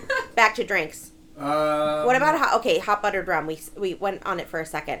 back to drinks. What about hot buttered rum? We went on it for a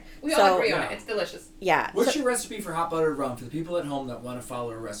second. We so, all agree on Yeah. it. It's delicious. Yeah. What's so- your recipe for hot buttered rum for the people at home that want to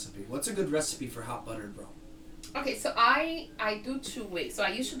follow a recipe? What's a good recipe for hot buttered rum? Okay, so I do two ways. So I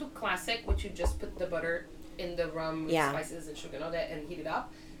used to do classic, which you just put the butter in the rum with Yeah. spices and sugar and all that and heat it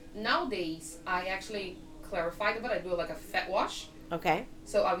up. Nowadays, I actually clarify the butter. I do like a fat wash. Okay.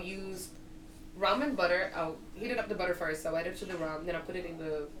 So I'll use rum and butter. I'll heat it up the butter first. I'll add it to the rum. Then I'll put it in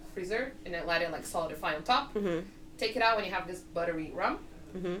the freezer and then let it like solidify on top. Mhm. Take it out when you have this buttery rum.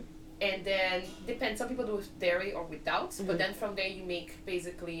 Mhm. And then depends. Some people do with dairy or without. But then from there you make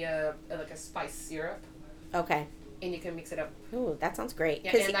basically like a spice syrup, Okay. and you can mix it up. Ooh, that sounds great.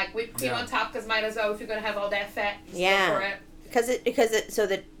 Yeah, and like whipped cream Yeah. on top, because might as well if you're gonna have all that fat. Just Yeah. Go for it. So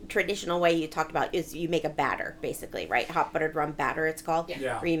the traditional way you talked about is you make a batter, basically, right? Hot buttered rum batter, it's called. Yeah.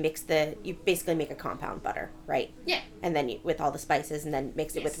 Yeah. Where you basically make a compound butter, right? Yeah. And then with all the spices, and then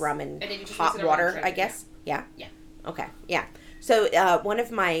mix it with Yes. rum and, And then you just hot mix it around water, and drink I it, guess. Yeah. Yeah. Okay. Yeah. So one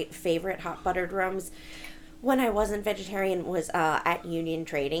of my favorite hot buttered rums, when I wasn't vegetarian, was at Union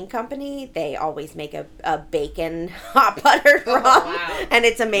Trading Company. They always make a bacon hot buttered Oh, rum, wow. and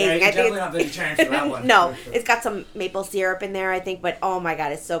it's Yeah, amazing. you're I think definitely not vegetarian for that one. no, it's got some maple syrup in there, I think. But oh my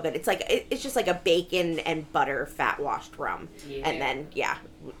god, it's so good. It's like it's just like a bacon and butter fat washed rum, Yeah. and then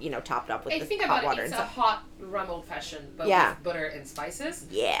topped up with If you think the hot about water it, it's and a stuff. hot rum old fashioned, but Yeah. with butter and spices.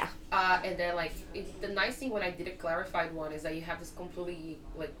 Yeah. And then like the nice thing when I did a clarified one is that you have this completely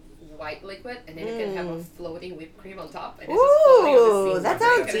like white liquid, and then you can have a floating whipped cream on top. And it's just floating on the Ooh, seeds. that It's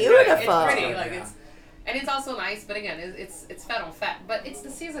sounds pretty. beautiful. It's pretty, like Yeah. and it's also nice. But again, it's fat on fat. But it's the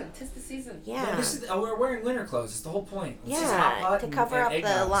season. 'Tis the season. Yeah. We're wearing winter clothes. It's the whole point. It's just hot Yeah, pot to and- cover and up the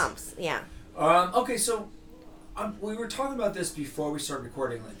eggnogs. lumps. Yeah. Okay, so we were talking about this before we started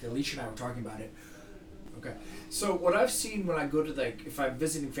recording. Like Alicia and I were talking about it. Okay, so what I've seen when I go to if I'm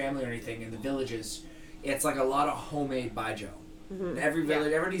visiting family or anything in the villages, it's like a lot of homemade baijiu. In every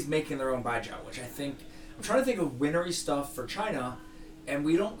village, everybody's making their own baijiu, which I'm trying to think of wintry stuff for China, and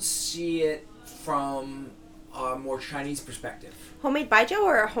we don't see it from a more Chinese perspective. Homemade baijiu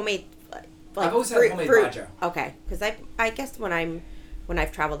or homemade like I've always had fruit, homemade fruit? baijiu. Okay, because I guess when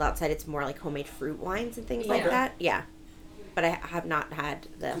I've traveled outside, it's more like homemade fruit wines and things like Yeah. that. Yeah, but I have not had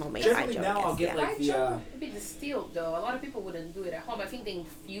the homemade Generally baijiu. now I I'll guess, get, yeah. like, the, Baijiu would be distilled though. A lot of people wouldn't do it at home. I think they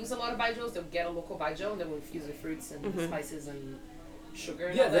infuse a lot of baijius. They'll get a local baijiu and they will infuse the fruits and spices and sugar.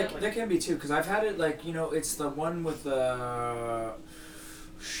 And Yeah, all that, that. that can be too, because I've had it it's the one with the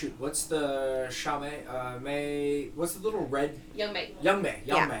shoot. What's the Xiaomei? What's the little red Young mate. Yangmei?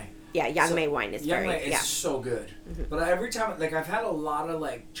 Yeah. Yangmei. Yeah, Yang So, Mei wine is very Yangmei is yeah. so good. But every time, I've had a lot of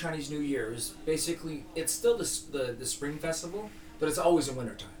Chinese New Year's. Basically, it's still the spring festival, but it's always in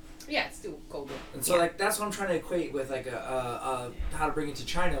wintertime. Yeah, it's still colder. And so that's what I'm trying to equate with how to bring it to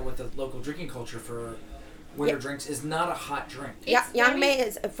China with the local drinking culture for winter drinks is not a hot drink. Yeah, It's Yang very- Mei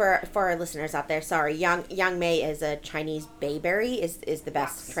is for our listeners out there. Sorry, Yang Mei is a Chinese bayberry. Is the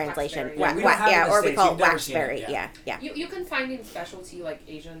best Wax- translation? waxberry. Yeah, we don't have it in the or we States. call You've it never seen it, waxberry. yeah. Yeah. You can find it in specialty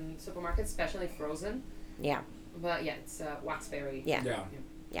Asian supermarkets, especially frozen. Yeah. But yeah, it's waxberry. Yeah. Yeah.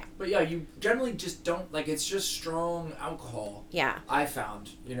 Yeah. But yeah, you generally just don't like. It's just strong alcohol. Yeah. I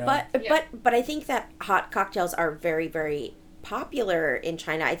found, you know. But I think that hot cocktails are very, very popular in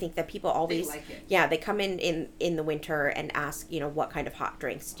China. I think that people always like it. Yeah, they come in the winter and ask, what kind of hot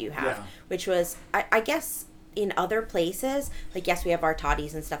drinks do you have? Yeah. Which was I guess in other places, like yes, we have our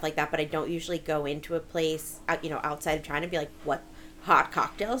toddies and stuff like that, but I don't usually go into a place outside of China and be like, what hot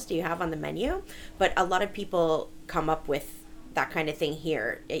cocktails do you have on the menu? But a lot of people come up with that kind of thing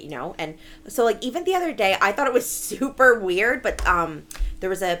here, and so like even the other day I thought it was super weird, but there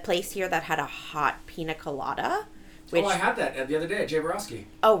was a place here that had a hot pina colada. Which, I had that the other day at Jay Borowski.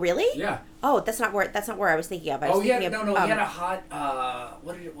 Oh, really? Yeah. Oh, that's not where I was thinking of. I was he thinking had, of, he had a hot,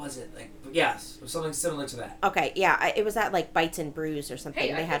 was it? Like, yes, something similar to that. Okay, yeah, it was at like Bites and Brews or something.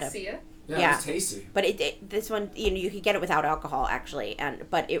 Hey, They I had can see it. Yeah, it was tasty. But this one, you could get it without alcohol actually,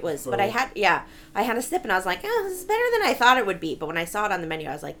 but it was. Oh. But I had a sip and I was like, oh, this is better than I thought it would be. But when I saw it on the menu,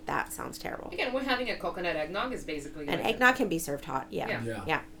 I was like, that sounds terrible. Again, we're having a coconut eggnog is basically And like eggnog can be served hot. Yeah.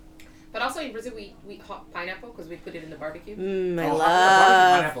 Yeah. But also in Brazil, we hot pineapple because we put it in the barbecue. I Oh,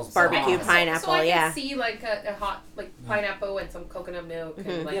 love barbecue barbecue pineapple. So I Yeah. can see like a hot pineapple and some coconut milk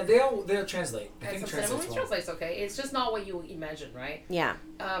and like they'll translate. I and think some it cinnamon. translates It well. translates okay. It's just not what you imagine, right? Yeah.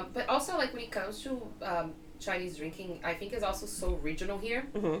 But also like when it comes to Chinese drinking, I think it's also so regional here.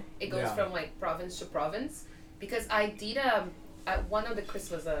 Mm-hmm. It goes Yeah. from like province to province. Because I did one of the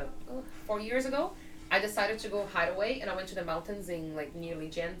Christmas 4 years ago. I decided to go hideaway, and I went to the mountains in like near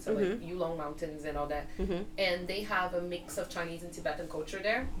Lijian, so like Yulong Mountains and all that. Mm-hmm. And they have a mix of Chinese and Tibetan culture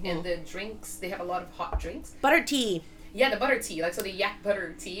there. And the drinks, they have a lot of hot drinks. Butter tea. Yeah, the butter tea, like so the yak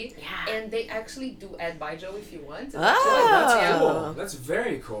butter tea. Yeah. And they actually do add baijiu if you want. It's Oh. That's yeah. cool. That's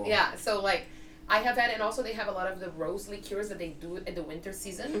very cool. Yeah, so like I have that, and also they have a lot of the rose liqueurs that they do in the winter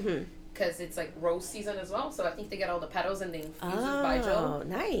season because it's like rose season as well. So I think they get all the petals and they infuse with baijiu. Oh,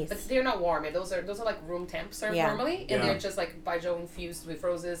 nice. But they're not warm. Those are like room temp served Yeah. normally, and Yeah. they're just like baijiu infused with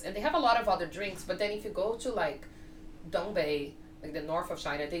roses. And they have a lot of other drinks. But then if you go to like Dongbei, like the north of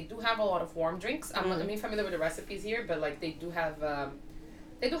China, they do have a lot of warm drinks. I'm not familiar with the recipes here, but like they do have.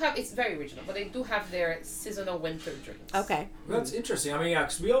 It's very regional, but they do have their seasonal winter drinks. Okay. That's interesting. I mean, yeah,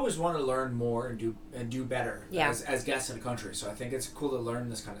 because we always want to learn more and do better Yeah. as guests in a country. So I think it's cool to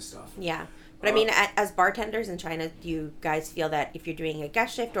learn this kind of stuff. Yeah. But I mean, as bartenders in China, do you guys feel that if you're doing a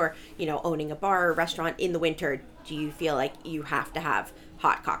guest shift or, owning a bar or restaurant in the winter, do you feel like you have to have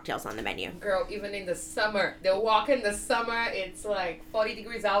hot cocktails on the menu? Girl, even in the summer, they'll walk in the summer, it's like 40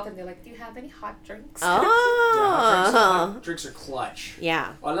 degrees out, and they're like, do you have any hot drinks? Oh. Drinks are clutch.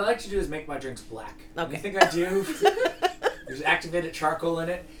 Yeah. What I like to do is make my drinks black. Okay. You think I do? There's activated charcoal in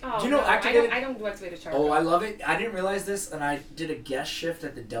it. Oh, Do you know no, activated? I don't do activated charcoal. Oh, I love it. I didn't realize this, and I did a guest shift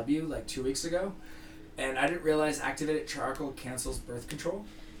at the W like 2 weeks ago, and I didn't realize activated charcoal cancels birth control.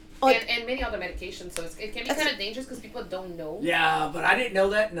 And many other medications, so it can be kind of dangerous because people don't know. Yeah, but I didn't know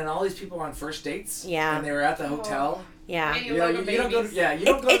that, and then all these people were on first dates. Yeah. And they were at the hotel. Yeah. And You don't go to, you don't go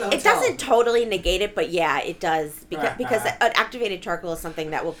to the hotel. It doesn't totally negate it, but yeah, it does because Right. activated charcoal is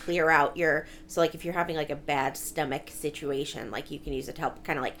something that will clear out so like if you're having like a bad stomach situation, like you can use it to help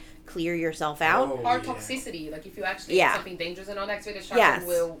kind of like clear yourself out. Oh, Or yeah. toxicity, like if you actually Yeah. eat something dangerous and all the activated charcoal Yes.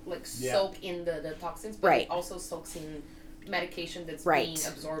 will like Yeah. soak in the toxins, but Right. it also soaks in medication that's Right. being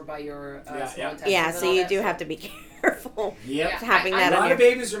absorbed by your Yeah, small yeah. intestines Yeah, and so all you that, do so- have to be careful Yep. having I- that A on lot your of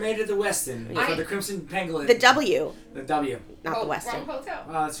babies are made at the Westin I- for the Crimson Pangolin. the W, The W. not the Wrong Western. hotel.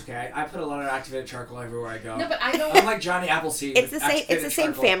 Oh, that's okay. I put a lot of activated charcoal everywhere I go. No, but I don't. I'm like Johnny Appleseed. It's with the same. It's activated the same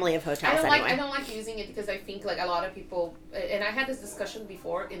charcoal. family of hotels I anyway. don't like using it because I think like a lot of people, and I had this discussion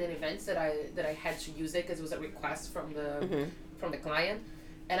before in an event that I had to use it because it was a request from the client,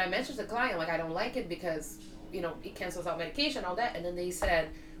 and I mentioned to the client like I don't like it because it cancels out medication, all that, and then they said,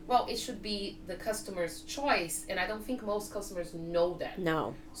 well, it should be the customer's choice, and I don't think most customers know that.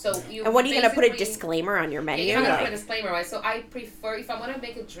 No. So you. And what are you going to put a basically- disclaimer on your Yeah, menu? you have to put Like- a disclaimer, right? So I prefer, if I want to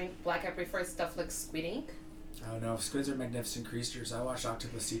make a drink black, I prefer stuff like squid ink. Oh no, squids are magnificent creatures. I watched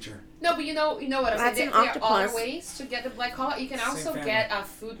Octopus Teacher. No, but you know what I'm That's saying. an There are octopus. other ways to get the black color. You can Same also family. get a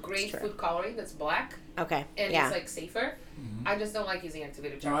food grade true. food coloring that's black, Okay. and Yeah. it's like safer. I just don't like using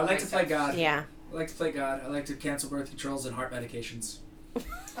activated No, charcoal. I like to play God. Yeah. I like to play God. I like to cancel birth controls and heart medications.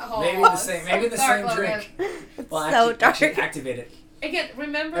 Oh, Maybe the same. Maybe the dark, same Logan. drink. Well, So actually dark. activate it. Again,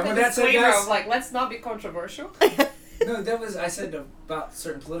 remember And the with that said, disclaimer guys- of like, let's not be controversial. No, I said about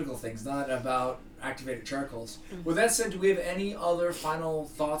certain political things, not about activated charcoals. With that said, do we have any other final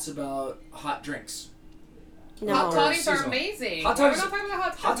thoughts about hot drinks? No. Hot toddies are seasonal. amazing. Hot Why we're toddies- not talking about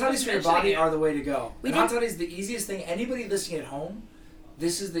hot Hot toddies? toddies for your body are the way to go. We And hot did- toddies is the easiest thing. Anybody listening at home,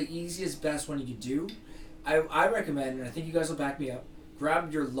 this is the easiest, best one you could do. I recommend, and I think you guys will back me up,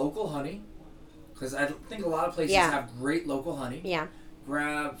 grab your local honey, because I think a lot of places Yeah. have great local honey. Yeah.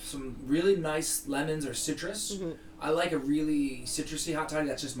 Grab some really nice lemons or citrus. Mm-hmm. I like a really citrusy hot toddy.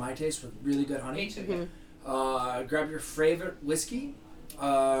 That's just my taste with really good honey. Me too. Grab your favorite whiskey.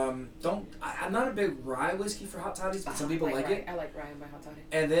 I'm not a big rye whiskey for hot toddies, but some people like rye. it. I like rye in my hot toddy.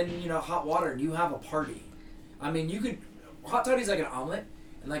 And then hot water, and you have a party. I mean, you could hot toddy's like an omelet,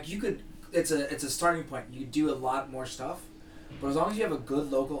 and like you could. It's a starting point. You do a lot more stuff, but as long as you have a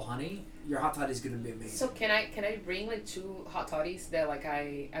good local honey, your hot toddy is gonna be amazing. So can I bring like 2 hot toddies that like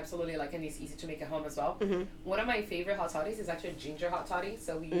I absolutely like, and it's easy to make at home as well. Mm-hmm. One of my favorite hot toddies is actually a ginger hot toddy.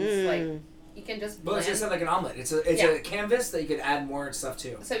 So we use like you can just But blend. it's just like an omelet. It's a canvas that you could add more stuff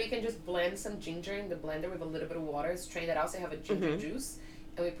to. So you can just blend some ginger in the blender with a little bit of water, strain that out so you have a ginger juice,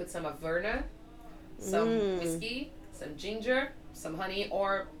 and we put some Averna, some whiskey, some ginger, some honey,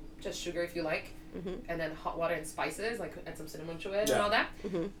 or just sugar if you like, and then hot water and spices, like add some cinnamon to it and all that.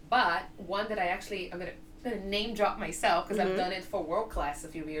 But one that I'm gonna name drop myself because I've done it for World Class a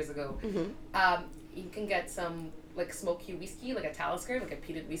few years ago. You can get some like smoky whiskey, like a Talisker, like a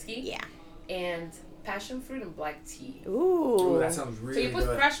peated whiskey. Yeah. And passion fruit and black tea. Ooh. Ooh, that sounds really good. So you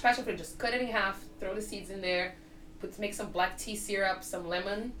put fresh passion fruit, just cut it in half, throw the seeds in there, make some black tea syrup, some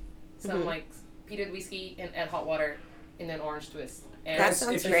lemon, some like peated whiskey, and add hot water, and then orange twist. And That Guys,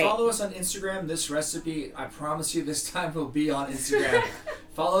 sounds if great. you follow us on Instagram, this recipe, I promise you this time will be on Instagram.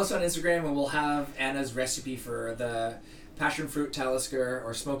 Follow us on Instagram and we'll have Anna's recipe for the passion fruit Talisker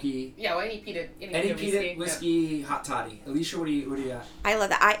or smoky. Yeah, well, any peated Whiskey hot toddy. Alicia, what do you got? I love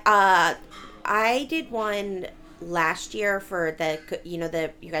that. I did one last year for you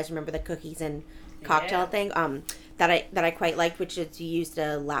guys remember the cookies and cocktail thing that I quite liked, which is you used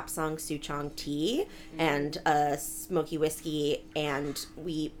a Lapsang Souchong tea and a smoky whiskey, and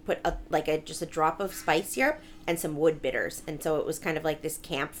we put just a drop of spice syrup and some wood bitters, and so it was kind of like this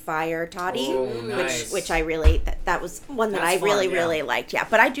campfire toddy, Oh, nice. which I really that was one that That's I really fun, yeah. really liked. Yeah,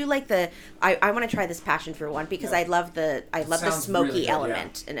 but I do like I want to try this passion fruit one because I love the sounds smoky really good,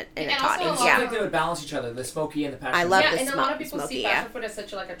 element in a And toddy. also, I Yeah. think they would balance each other, the smoky and the passion. I love yeah, the and a lot of people smoky, see yeah. passion fruit as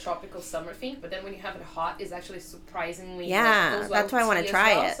such like a tropical summer thing, but then when you have it hot, it's actually surprisingly Yeah, goes well that's why I with want tea to as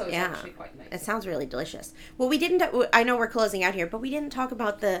try well, it. So it's Yeah, actually quite nice. it sounds really delicious. Well, we didn't. I know we're closing out here, but we didn't talk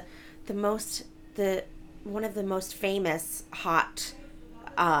about one of the most famous hot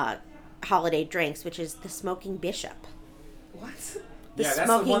holiday drinks, which is the Smoking Bishop. What? The that's the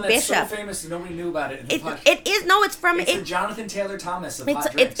Smoking one that's Bishop. so famous that nobody knew about it in the podcast. It is no, it's from It's it. the Jonathan Taylor Thomas of hot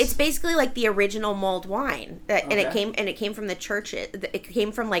It's drinks. it's basically like the original mulled wine, and it Okay. came from the church. It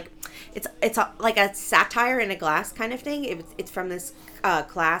came from like like a satire in a glass kind of thing. It's from this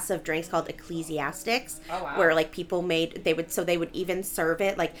class of drinks called ecclesiastics, Oh, wow. where like people they would even serve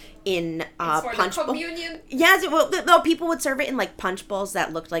it like in It's for punch the bowl. communion. Yes, people would serve it in like punch bowls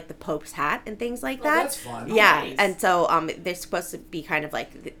that looked like the Pope's hat and things like that. that's fun. Yeah, Nice. and so they're supposed to be kind of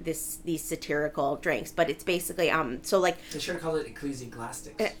like these satirical drinks, but it's basically so like They should have called it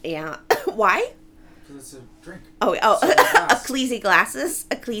Ecclesiastics. yeah. Why? Because it's a drink. Oh, So glass. ecclesiastes,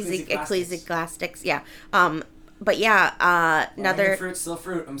 ecclesiastics. Yeah. But yeah, Low-hanging another fruit, still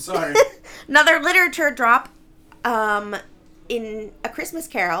fruit. I'm sorry. another literature drop. In A Christmas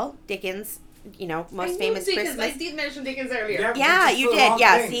Carol, Dickens, most famous Dickens. Christmas. I did mention Dickens earlier. Yeah, just you for the did. wrong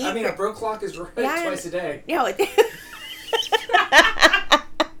Yeah, thing. see? I mean, a broke clock is right Yeah, twice a day.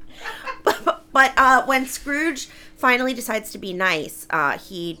 But when Scrooge finally decides to be nice,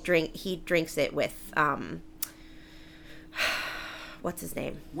 he drinks it with what's his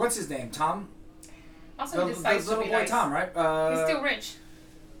name? What's his name? Tom? Also, he The decides to little be boy nice. Tom, right? He's still rich.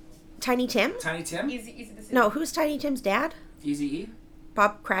 Tiny Tim? Tiny Tim? Easy to see. No, who's Tiny Tim's dad? Easy E?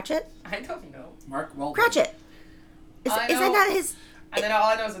 Bob Cratchit? I don't know. Mark Wahlberg. Cratchit. Is I that know. not his? And then all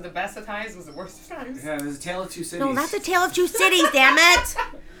I know is that the best of times was the worst of times. Yeah, there's a Tale of Two Cities. No, that's A Tale of Two Cities. Damn it.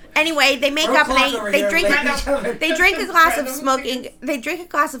 Anyway, they make Broke up clock over and they here, drink. ladies and gentlemen. They drink a glass of Random smoking. things. They drink a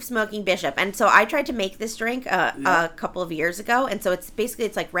glass of smoking Bishop, and so I tried to make this drink a couple of years ago. And so it's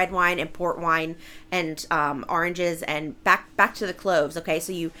like red wine and port wine and oranges and back to the cloves. Okay,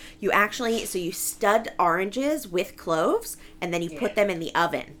 so you stud oranges with cloves, and then you put them in the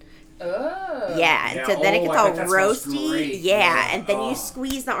oven. Oh. Yeah, and Yeah, so then it oh, gets I all bet that smells roasty. great. Yeah, Yeah. and then Oh. you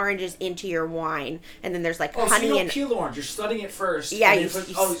squeeze the oranges into your wine, and then there's like Oh, so honey you don't and peel the orange. You're studying it first. yeah, and you then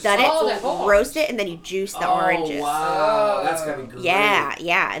stud oh, it, the whole roast it, and then you juice the oranges. Oh, wow. That's going to be great.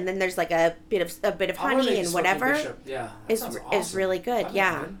 Yeah, and then there's like a bit of I wanna honey make and Smoky whatever. Bishop. Yeah, that Is sounds is awesome. really good. That'd be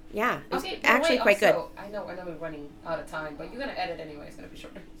Yeah, good. yeah, it's Okay, by the actually way, quite good. also, I know we're running out of time, but you're gonna edit anyway. It's gonna be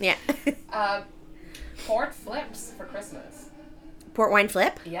shorter. Yeah. Port flips for Christmas. Port wine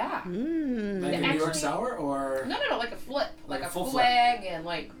flip? Yeah. Mm. Like a New York Actually- sour or? No, like a flip. Like a a full full flip. egg and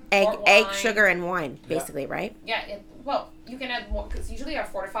like Egg, port egg, wine. sugar, and wine, basically, right? Yeah, well, you can add more, because usually I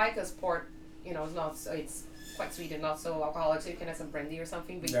fortify, because port, is not so, it's quite sweet and not so alcoholic, so you can add some brandy or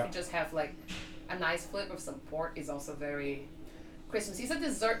something, but Yeah. you can just have like a nice flip with some port is also very Christmas. It's a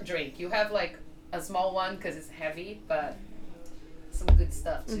dessert drink. You have like a small one because it's heavy, but some good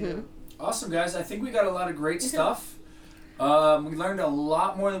stuff too. Awesome, guys. I think we got a lot of great stuff. We learned a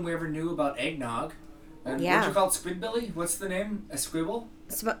lot more than we ever knew about eggnog. And Yeah. what'd you call it? Squidbilly? What's the name? A squibble?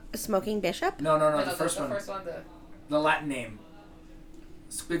 Smoking Bishop? No, the The first one. the The Latin name.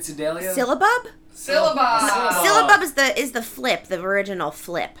 Squidsidalia? Syllabub? syllabub. Syllabub is the flip, the original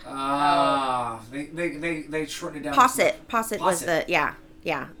flip. They shortened it down. Posset. Posset was Posset.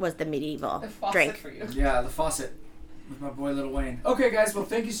 was the medieval The faucet drink. for you. Yeah, the faucet with my boy Lil Wayne. Okay, guys. Well,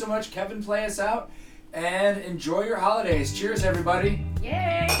 thank you so much. Kevin, play us out. And enjoy your holidays. Cheers, everybody.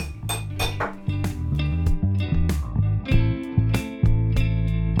 Yay!